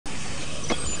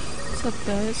What's up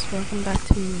guys, welcome back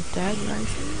to Dead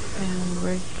Rising, and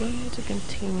we're going to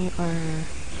continue our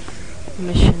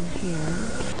mission here.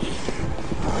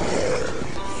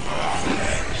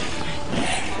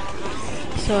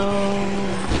 So,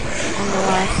 on the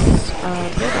last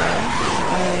video,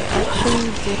 I actually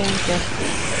didn't get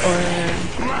or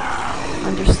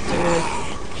understood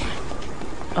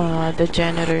the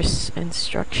janitor's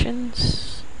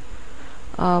instructions,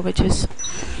 which is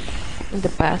in the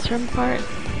bathroom part.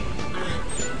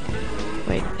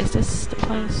 Wait, is this the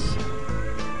place?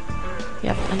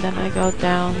 Yep, and then I go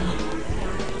down.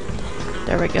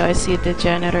 There we go, I see the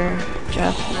janitor,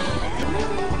 Jeff.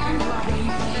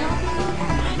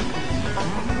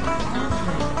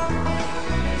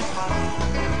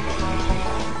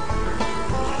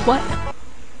 What?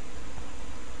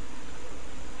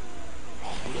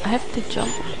 I have to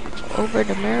jump over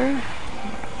the mirror?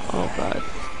 Oh god.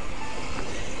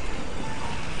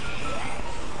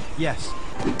 Yes.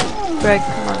 Greg,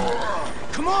 come on.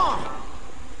 Come on!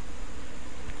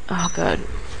 Oh god.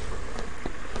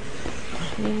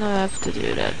 You know I have to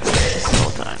do that this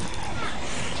whole time.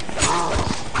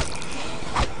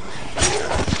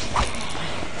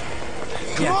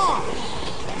 Come on!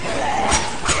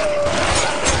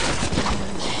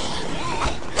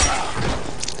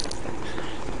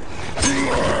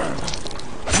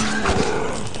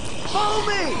 Follow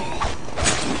me!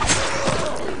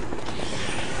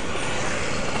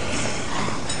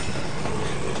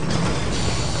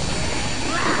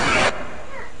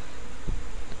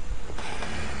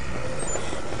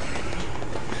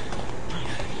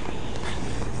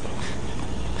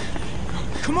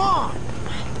 Come on!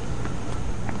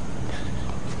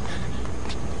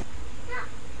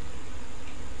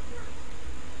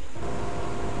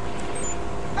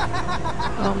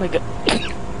 Oh my god.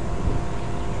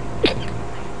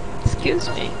 Excuse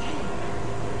me.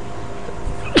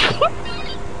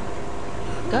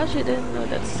 Gosh, I didn't know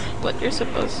that's what you're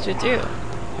supposed to do.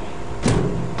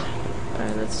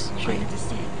 Alright, let's treat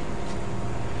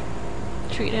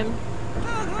him.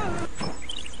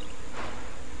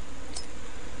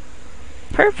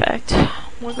 Perfect.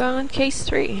 We're going on case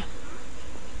 3.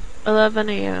 11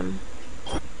 AM.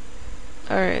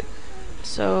 Alright,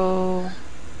 so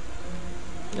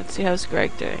let's see how's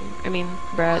Greg doing. I mean,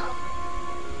 Brad.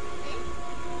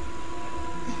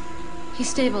 He's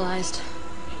stabilized.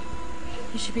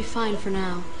 You should be fine for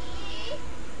now.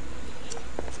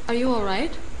 Are you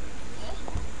alright?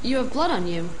 You have blood on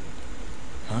you.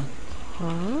 Huh?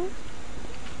 Huh?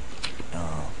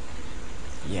 Oh.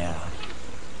 Yeah.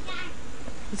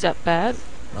 Is that bad?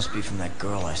 Must be from that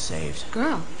girl I saved.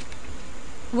 Girl?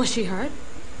 Was she hurt?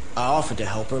 I offered to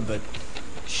help her, but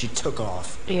she took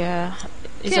off. Yeah.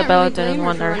 Can't Isabella really blame didn't her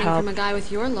want for her running help. from a guy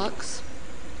with your looks.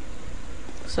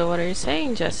 So what are you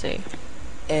saying, Jesse?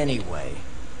 Anyway.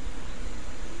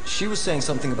 She was saying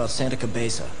something about Santa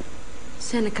Cabeza.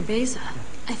 Santa Cabeza.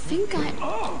 I think I...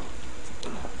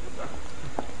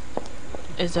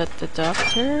 Is that the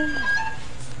doctor?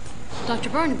 Dr.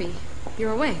 Barnaby,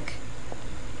 you're awake.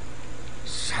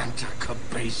 Santa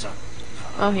Cabeza.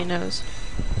 Oh, he knows.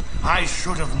 I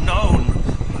should have known.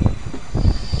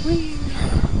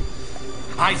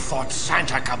 I thought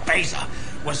Santa Cabeza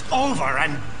was over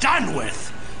and done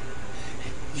with.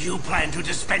 You plan to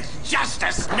dispense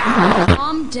justice now?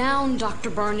 Calm down, Dr.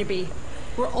 Barnaby.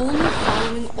 We're only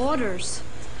following orders.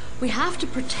 We have to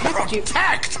protect you.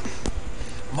 Protect?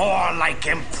 More like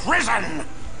imprison.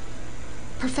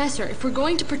 Professor, if we're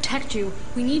going to protect you,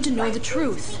 we need to know the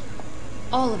truth.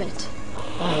 All of it.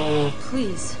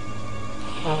 Please.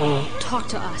 Talk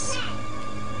to us.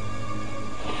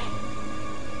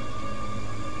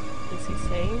 Is he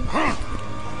saying?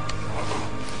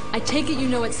 I take it you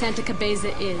know what Santa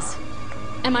Cabeza is.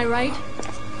 Am I right?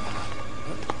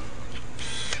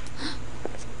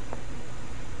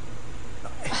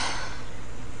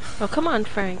 Oh, come on,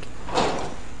 Frank.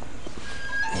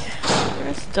 You're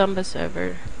as dumb as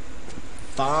ever.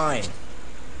 Fine.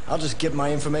 I'll just get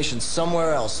my information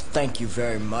somewhere else. Thank you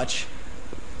very much.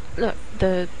 Look,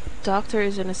 the doctor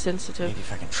is in a sensitive Maybe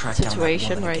if I can track down that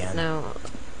situation woman right again. now,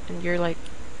 and you're like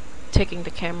taking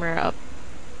the camera up.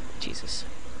 Jesus.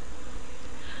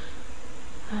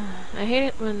 I hate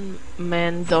it when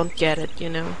men don't get it, you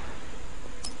know.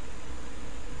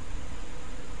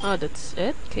 Oh, that's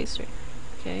it? Case 3.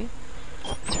 Okay.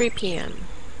 3 PM.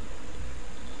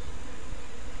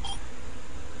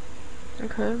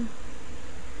 Okay.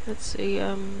 Let's see,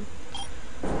 what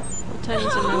time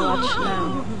is it my watch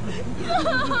now?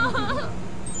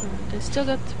 I still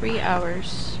got 3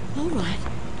 hours. Alright.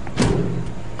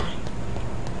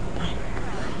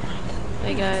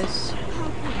 Hey guys.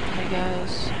 Hey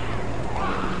guys.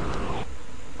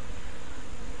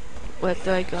 What,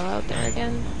 do I go out there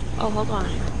again? Oh, hold on.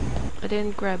 I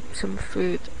didn't grab some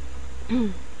food.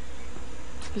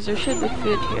 Because there should be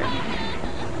food here.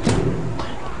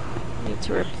 Need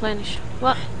to replenish.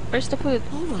 What? Where's the food?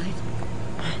 Alright.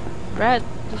 Brad,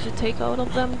 did you take all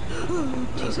of them?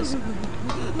 Jesus.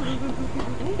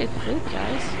 I needed food,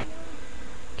 guys.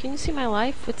 Can you see my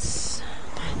life? It's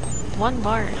 1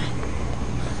 bar.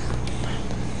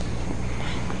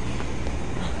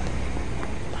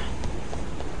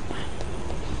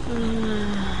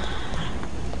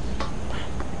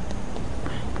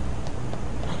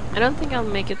 I don't think I'll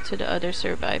make it to the other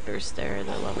survivors there,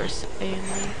 the lovers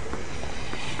family.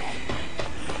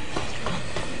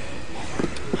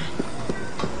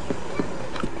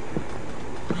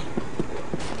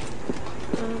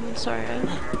 Sorry, let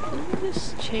me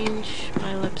just change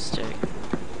my lipstick.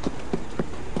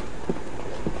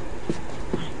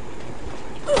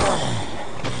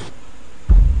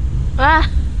 Ah!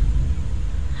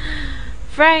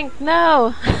 Frank,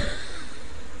 no!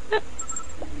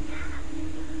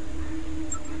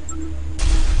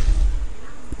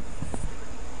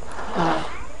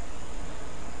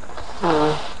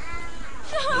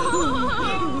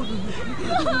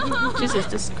 Jesus,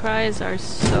 these cries are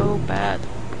so bad.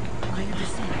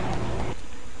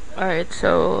 Alright,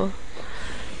 so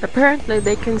apparently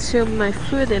they consumed my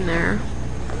food in there.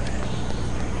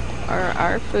 Or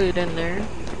our food in there.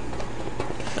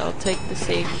 So I'll take the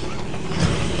safe.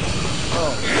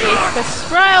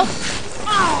 Safest route!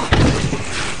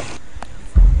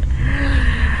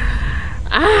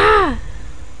 Ah!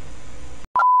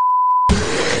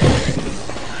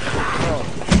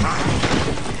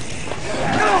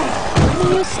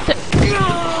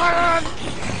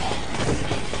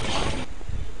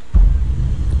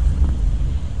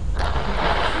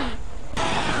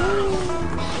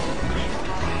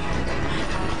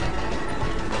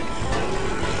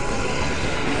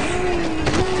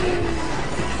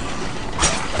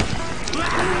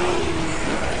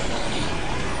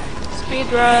 Speed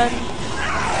run.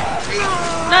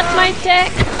 Not my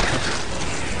tech.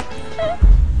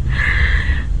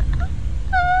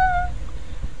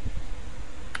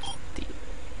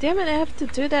 Damn it, I have to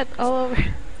do that all over.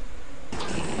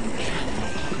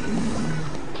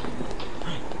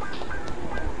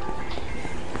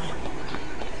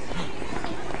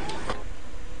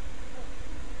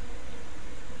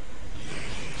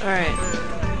 Alright.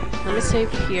 Let me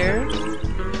save here.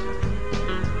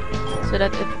 So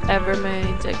that if ever my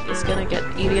deck is gonna get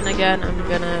eaten again, I'm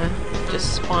gonna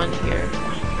just spawn here.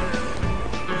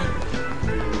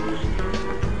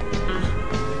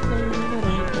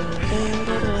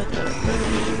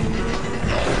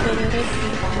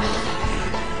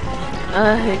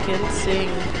 I can sing.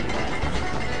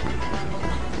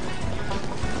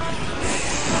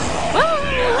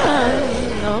 Ah,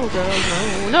 no, girl,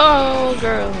 no. No,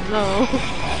 girl, no.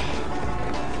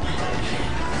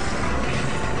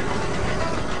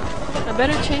 I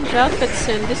better change outfits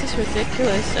soon. This is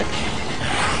ridiculous.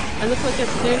 I look like a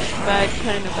fish bag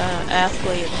kind of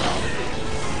athlete.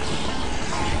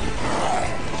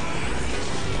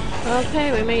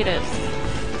 Okay, we made it.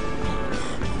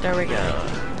 There we go.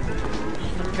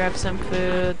 Grab some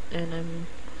food and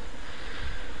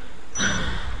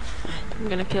I'm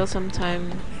gonna kill some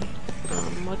time.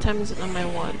 What time is it on my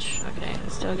watch? Okay, I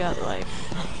still got like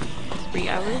 3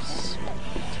 hours?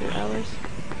 2 hours?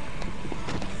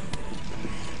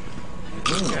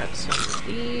 Grab some of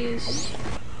these.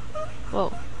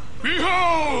 Whoa.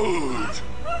 Behold!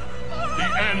 The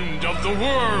end of the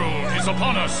world is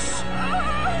upon us!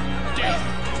 Death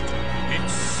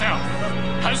itself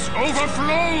has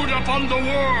overflowed upon the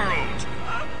world,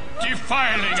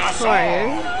 defiling us all!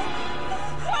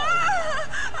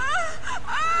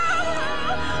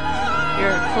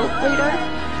 You're a cult leader?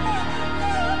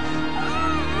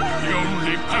 The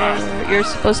only path You're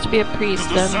supposed to be a priest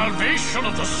to the salvation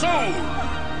of the soul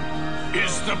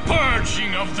is the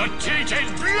purging of the tainted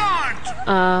blood!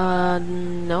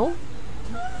 No.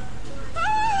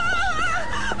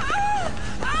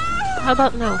 How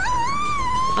about no?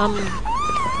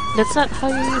 That's not how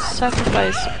you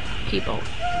sacrifice people.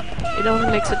 It only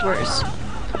makes it worse.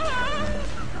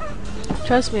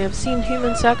 Trust me, I've seen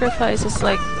human sacrifices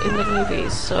like in the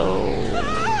movies, so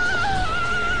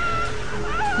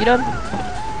you don't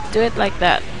do it like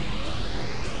that.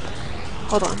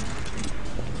 Hold on.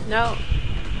 No.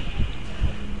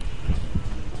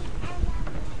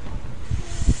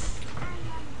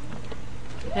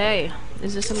 Hey,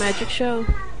 is this a magic show?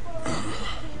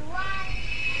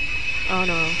 Oh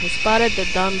no, he spotted the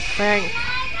dumb Frank.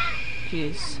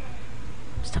 Jeez.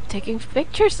 Stop taking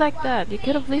pictures like that. You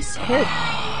could have at least hit.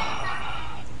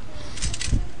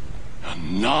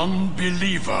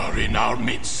 non-believer in our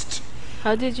midst.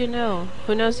 How did you know?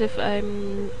 Who knows if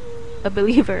I'm a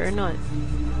believer or not?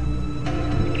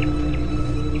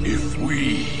 If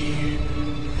we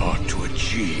are to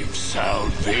achieve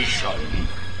salvation,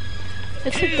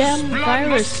 It's a his damn blood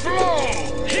must virus.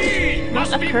 flow. He Not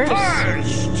must a be curse.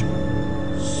 purged.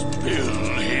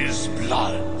 Spill his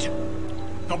blood.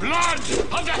 The blood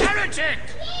of the heretic.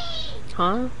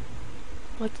 Huh?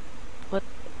 What? What?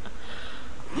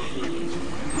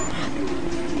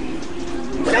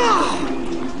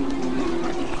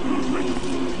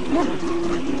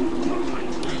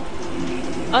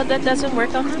 Oh, that doesn't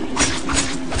work on him?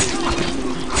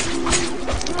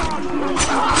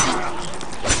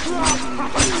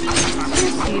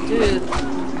 Seriously, dude.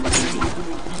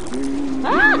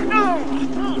 Ah!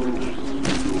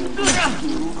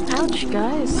 Ouch,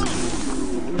 guys.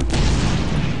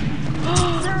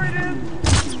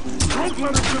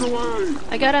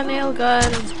 I got a nail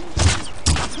gun.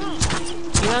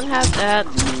 You don't have that.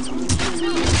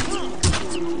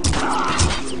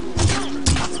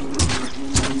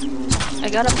 I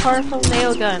got a powerful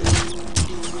nail gun.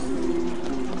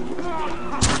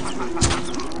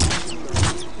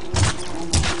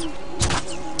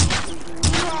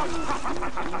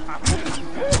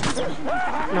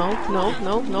 No, no,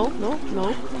 no, no, no,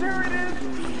 no.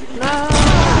 No!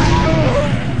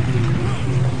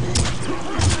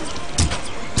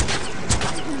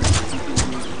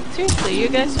 Seriously, you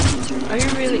guys, are you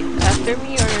really after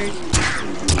me or?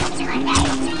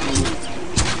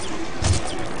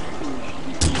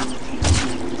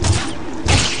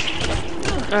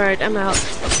 Alright, I'm out.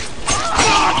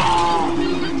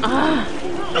 Ah!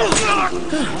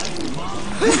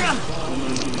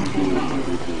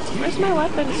 Where's my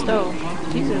weapons though?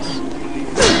 Jesus.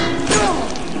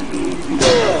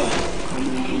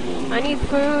 I need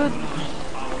food.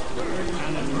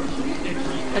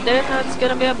 I didn't know it's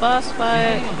gonna be a boss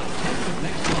fight.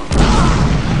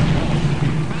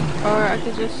 Or I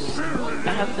could just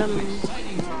have them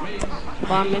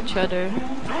bomb each other.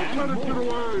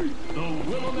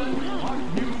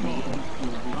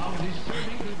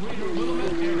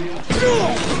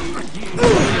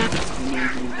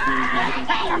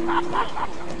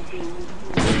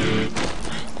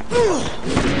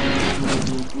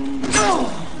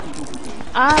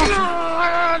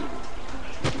 Ah!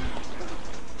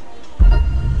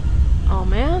 Oh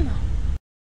man.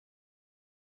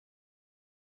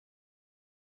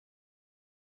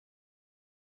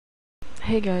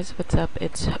 Hey guys, what's up?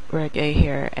 It's Reggae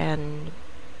here, and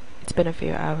it's been a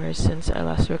few hours since I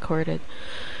last recorded,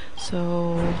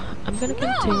 so I'm gonna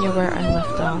continue where I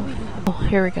left off. Oh,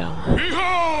 here we go.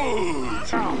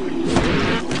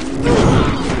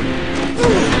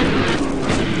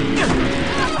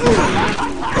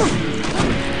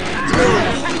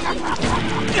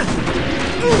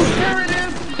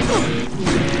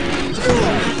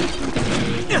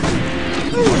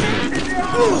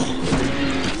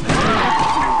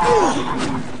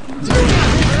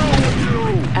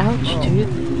 Ouch, dude.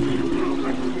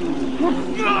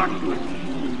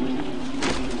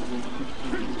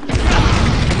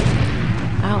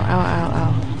 Ow, ow, ow,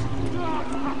 ow.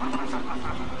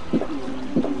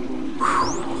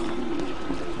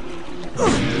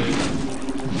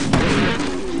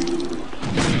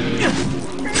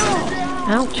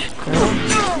 Ouch, girl.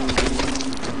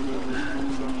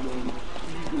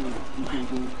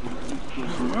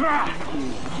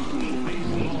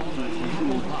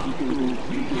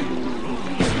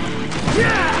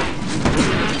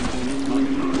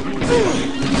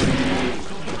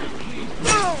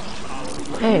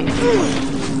 Hey,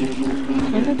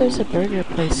 I know there's a burger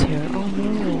place here. Oh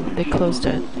no, they closed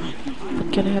it.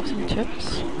 But can I have some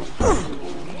chips?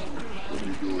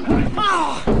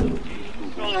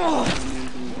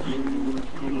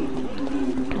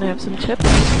 Can I have some chips?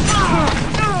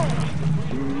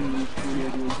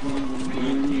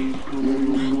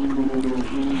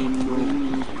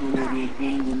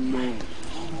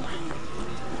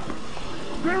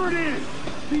 There it is!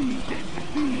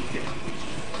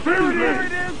 There it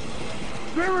is!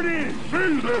 There it is!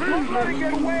 Don't let it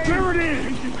get away! There it is!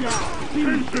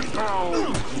 Chase it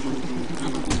down!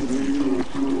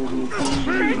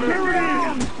 Chase it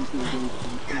down!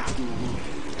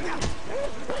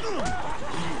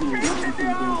 Chase it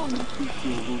down!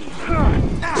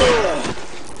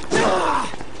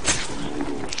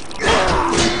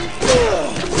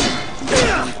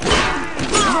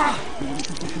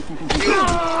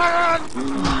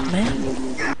 Oh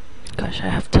man. Gosh, I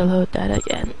have to load that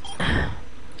again.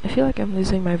 I feel like I'm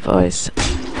losing my voice.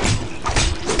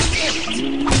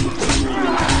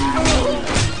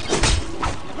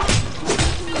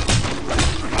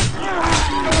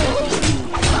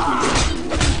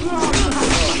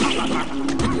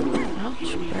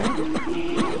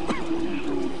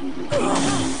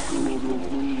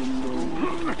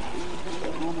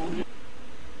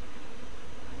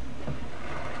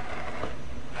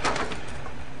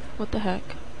 What the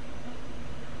heck?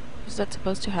 Is that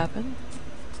supposed to happen?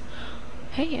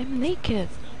 Hey, I'm naked!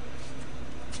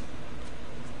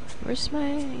 Where's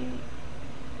my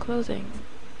clothing?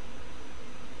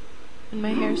 And my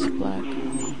hair's black.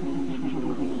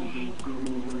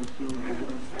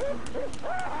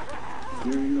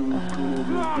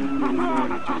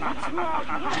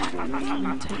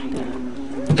 I'll take that.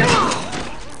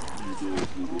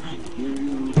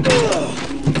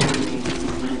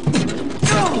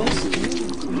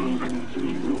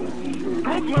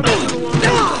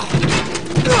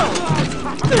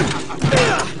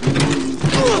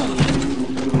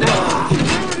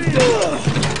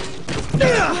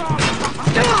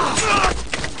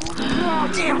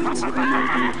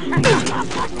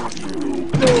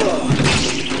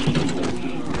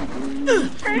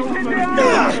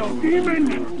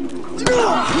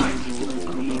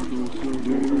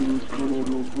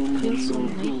 I feel so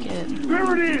naked.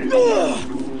 There it is! There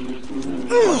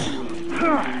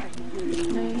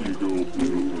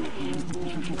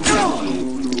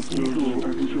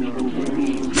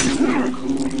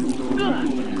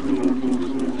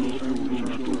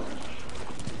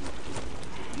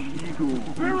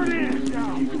it is!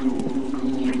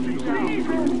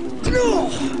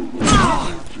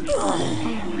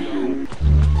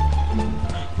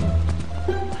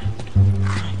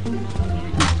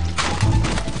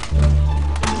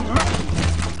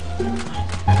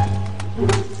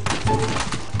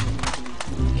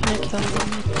 Can I kill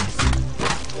them like this?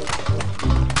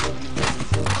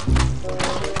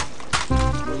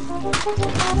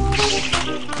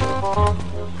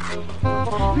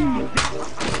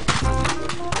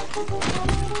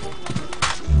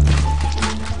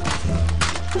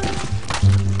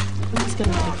 It's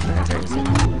gonna take forever, isn't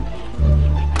it?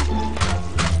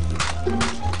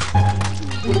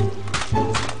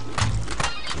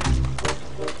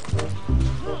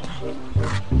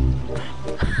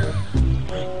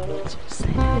 Just say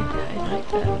it. I like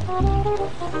that.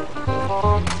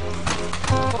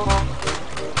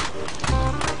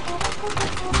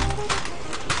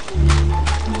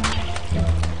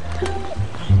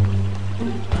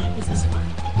 Is this fun?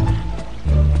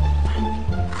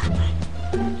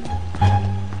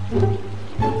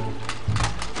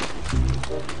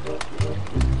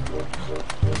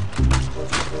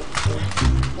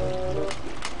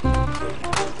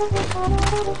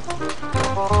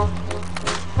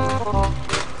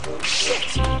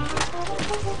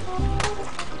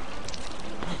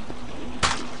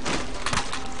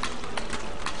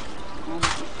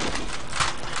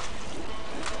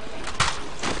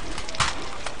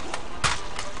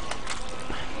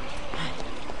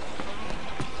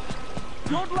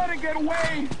 Don't let it get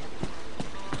away!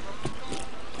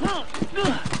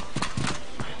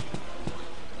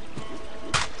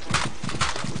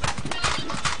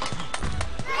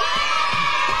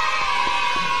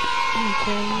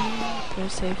 Okay, you're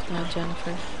safe now,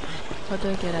 Jennifer. How do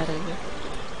I get out of here?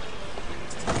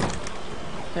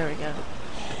 There we go.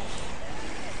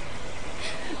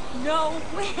 No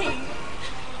way!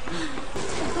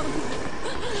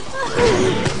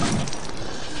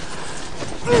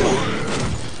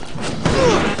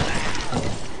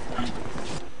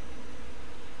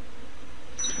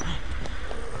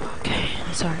 Okay,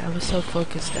 I'm sorry, I was so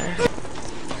focused there.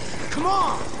 Come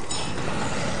on!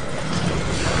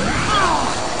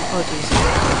 Oh, Jesus.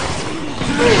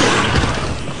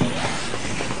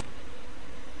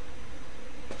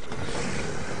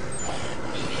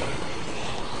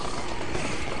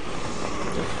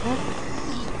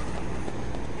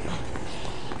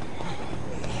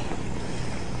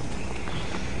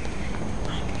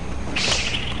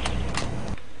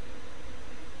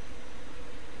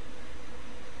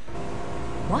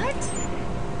 What?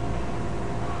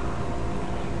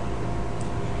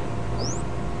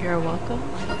 You're welcome.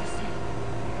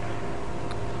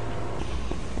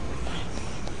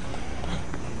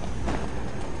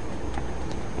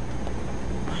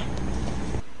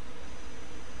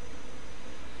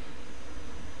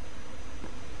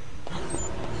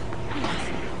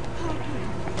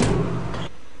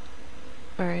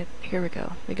 Alright, here we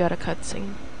go. We got a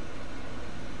cutscene.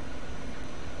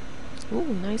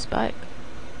 Ooh, nice bike.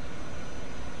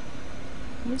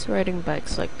 Who's riding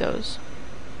bikes like those?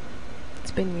 It's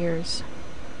been years.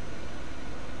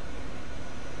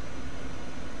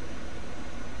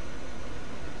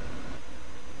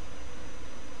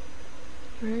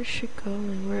 Where is she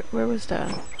going? Where was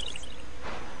that?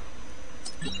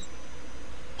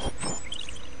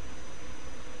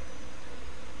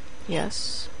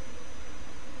 Yes.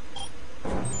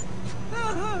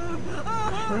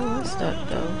 Where was that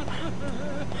though?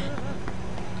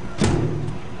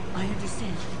 I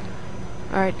understand.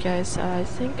 Alright guys, I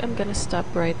think I'm gonna stop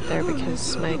right there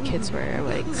because my kids were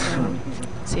awake, so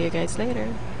see you guys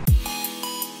later.